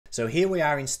So here we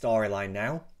are in Storyline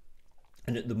now,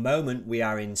 and at the moment we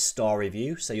are in Story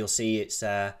View. So you'll see it's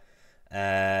the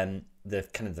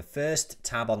first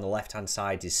tab on the left hand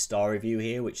side is Story View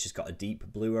here, which has got a deep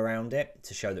blue around it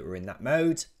to show that we're in that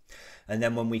mode. And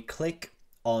then when we click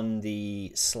on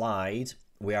the slide,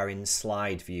 we are in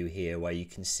Slide View here, where you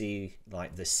can see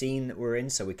like the scene that we're in.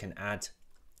 So we can add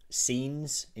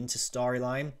scenes into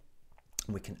Storyline,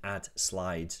 and we can add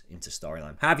slides into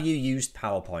Storyline. Have you used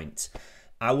PowerPoint?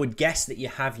 I would guess that you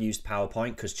have used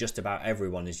PowerPoint, because just about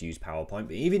everyone has used PowerPoint.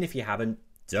 But even if you haven't,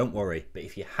 don't worry. But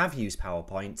if you have used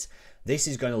PowerPoint, this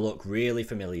is going to look really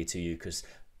familiar to you, because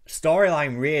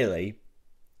Storyline really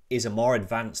is a more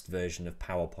advanced version of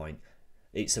PowerPoint.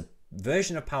 It's a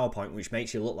version of PowerPoint which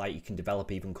makes you look like you can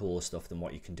develop even cooler stuff than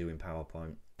what you can do in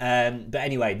PowerPoint. But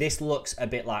anyway, this looks a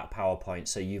bit like PowerPoint.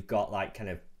 So you've got like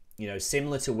kind of, you know,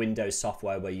 similar to Windows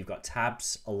software, where you've got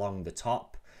tabs along the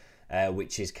top,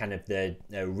 which is kind of the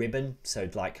ribbon. So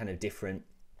like kind of different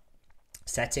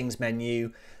settings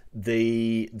menu.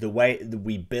 The way that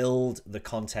we build the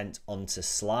content onto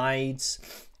slides,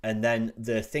 and then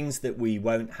the things that we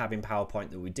won't have in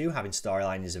PowerPoint that we do have in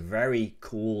Storyline is a very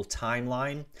cool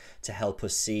timeline to help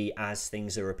us see as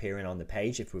things are appearing on the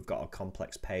page, if we've got a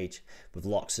complex page with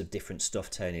lots of different stuff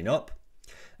turning up.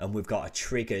 And we've got a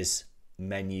triggers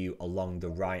menu along the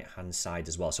right hand side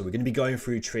as well. So we're going to be going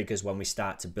through triggers when we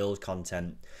start to build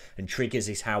content, and triggers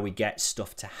is how we get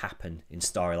stuff to happen in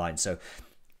Storyline.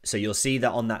 So you'll see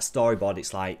that on that storyboard,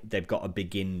 it's like they've got a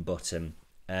begin button.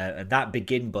 And that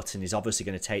begin button is obviously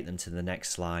going to take them to the next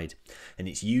slide. And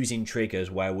it's using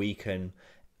triggers where we can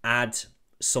add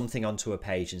something onto a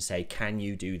page and say, can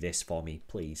you do this for me,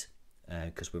 please?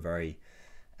 Because we're very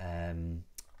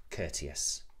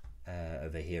courteous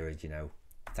over here. You know,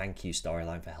 thank you,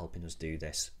 Storyline, for helping us do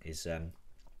this. Is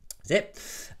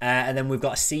it. And then we've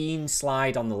got a scene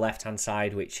slide on the left-hand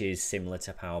side, which is similar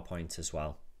to PowerPoint as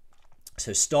well.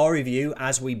 So Story View,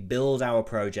 as we build our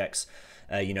projects,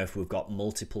 you know, if we've got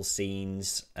multiple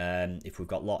scenes, if we've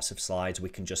got lots of slides, we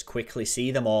can just quickly see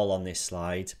them all on this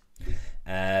slide,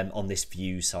 on this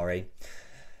view, sorry.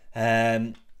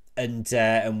 And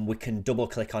we can double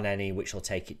click on any, which will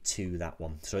take it to that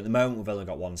one. So at the moment, we've only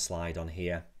got one slide on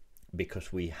here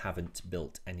because we haven't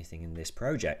built anything in this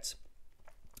project.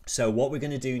 So what we're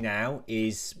going to do now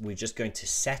is we're just going to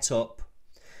set up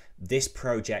this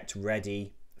project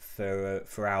ready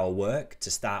for our work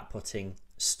to start putting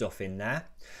stuff in there.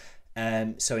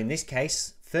 So in this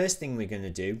case, first thing we're going to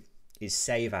do is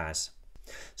save as.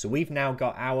 So we've now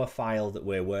got our file that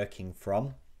we're working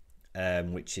from,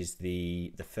 which is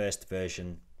the first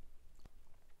version.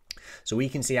 So we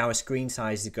can see our screen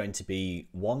size is going to be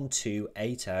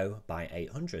 1280 by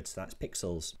 800. So that's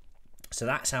pixels. So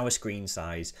that's our screen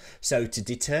size. So to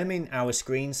determine our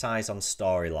screen size on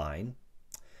Storyline,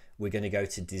 we're going to go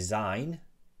to Design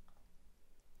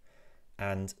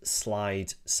and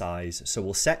Slide Size. So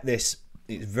we'll set this.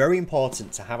 It's very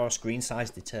important to have our screen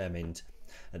size determined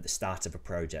at the start of a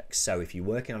project. So if you're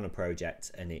working on a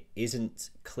project and it isn't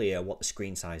clear what the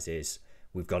screen size is,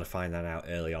 we've got to find that out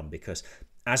early on, because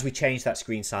as we change that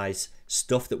screen size,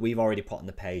 stuff that we've already put on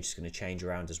the page is going to change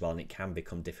around as well, and it can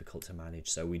become difficult to manage.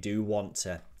 So we do want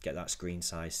to get that screen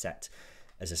size set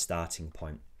as a starting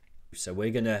point. So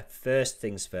we're going to, first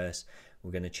things first,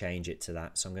 we're going to change it to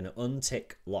that. So I'm going to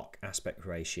untick lock aspect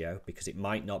ratio, because it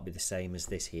might not be the same as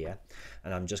this here.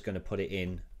 And I'm just going to put it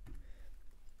in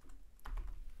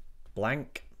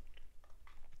blank.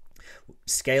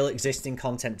 Scale existing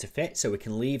content to fit. So we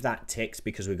can leave that ticked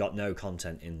because we've got no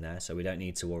content in there. So we don't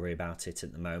need to worry about it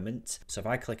at the moment. So if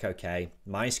I click OK,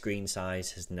 my screen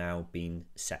size has now been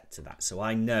set to that. So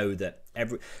I know that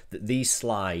that these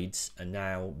slides are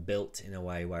now built in a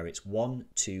way where it's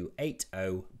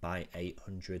 1280 by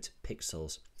 800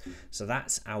 pixels. So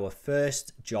that's our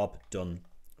first job done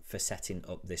for setting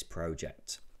up this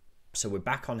project. So we're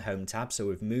back on Home tab. So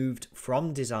we've moved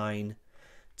from Design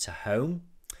to Home,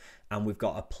 and we've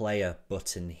got a Player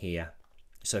button here.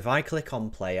 So if I click on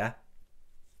Player,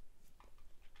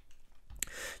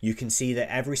 you can see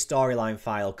that every Storyline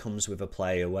file comes with a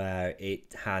player where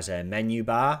it has a menu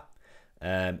bar,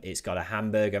 it's got a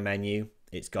hamburger menu,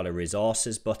 it's got a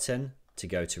resources button to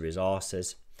go to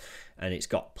resources, and it's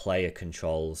got player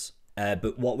controls.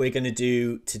 But what we're going to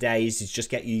do today is just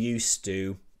get you used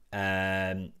to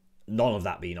none of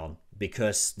that being on,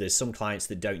 because there's some clients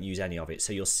that don't use any of it.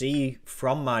 So you'll see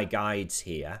from my guides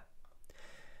here,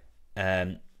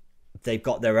 they've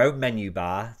got their own menu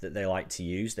bar that they like to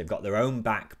use. They've got their own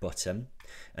back button,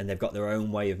 and they've got their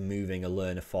own way of moving a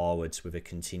learner forwards with a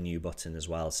continue button as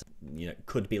well. So, you know, it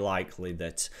could be likely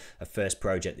that a first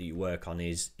project that you work on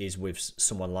is with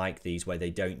someone like these, where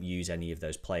they don't use any of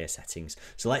those player settings.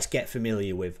 So let's get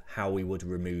familiar with how we would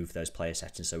remove those player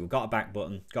settings. So we've got a back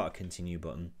button, got a continue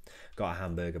button, got a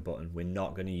hamburger button. We're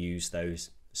not going to use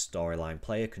those storyline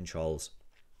player controls.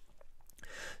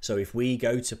 So if we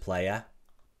go to player,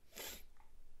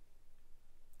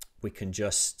 we can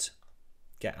just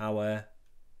get our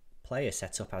player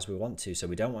set up as we want to. So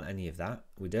we don't want any of that.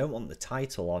 We don't want the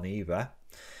title on either.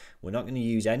 We're not going to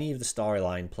use any of the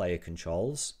storyline player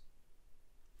controls.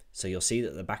 So you'll see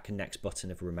that the back and next button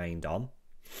have remained on.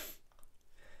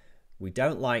 We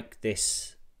don't like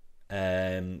this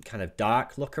kind of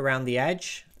dark look around the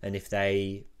edge. And if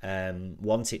they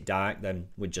want it dark, then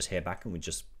we'd just hear back and we'd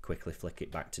just quickly flick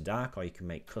it back to dark, or you can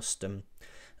make custom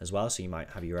as well. So you might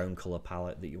have your own color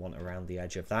palette that you want around the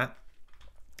edge of that.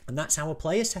 And that's our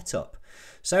player setup.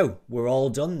 So we're all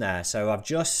done there. So I've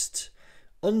just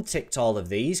unticked all of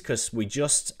these because we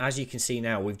just, as you can see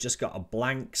now, we've just got a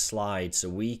blank slide. So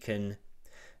we can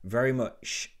very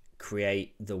much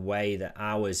create the way that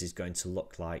ours is going to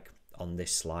look like on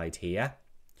this slide here.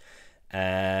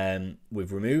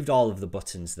 We've removed all of the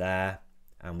buttons there,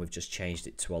 and we've just changed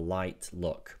it to a light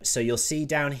look. So you'll see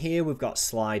down here we've got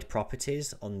slide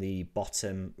properties on the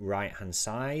bottom right hand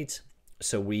side.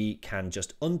 So we can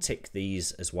just untick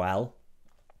these as well,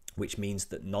 which means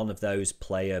that none of those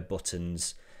player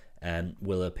buttons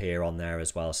will appear on there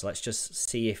as well. So let's just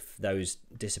see if those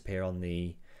disappear on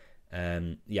the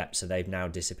yep, so they've now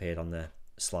disappeared on the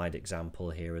slide example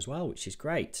here as well, which is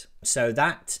great. So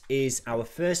that is our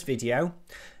first video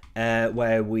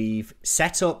where we've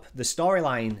set up the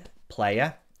storyline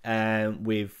player.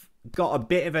 We've got a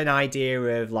bit of an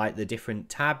idea of like the different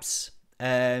tabs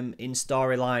in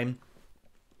storyline,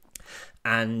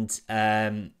 and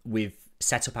we've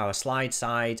set up our slide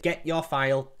side. Get your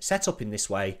file set up in this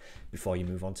way before you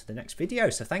move on to the next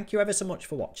video. So thank you ever so much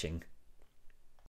for watching.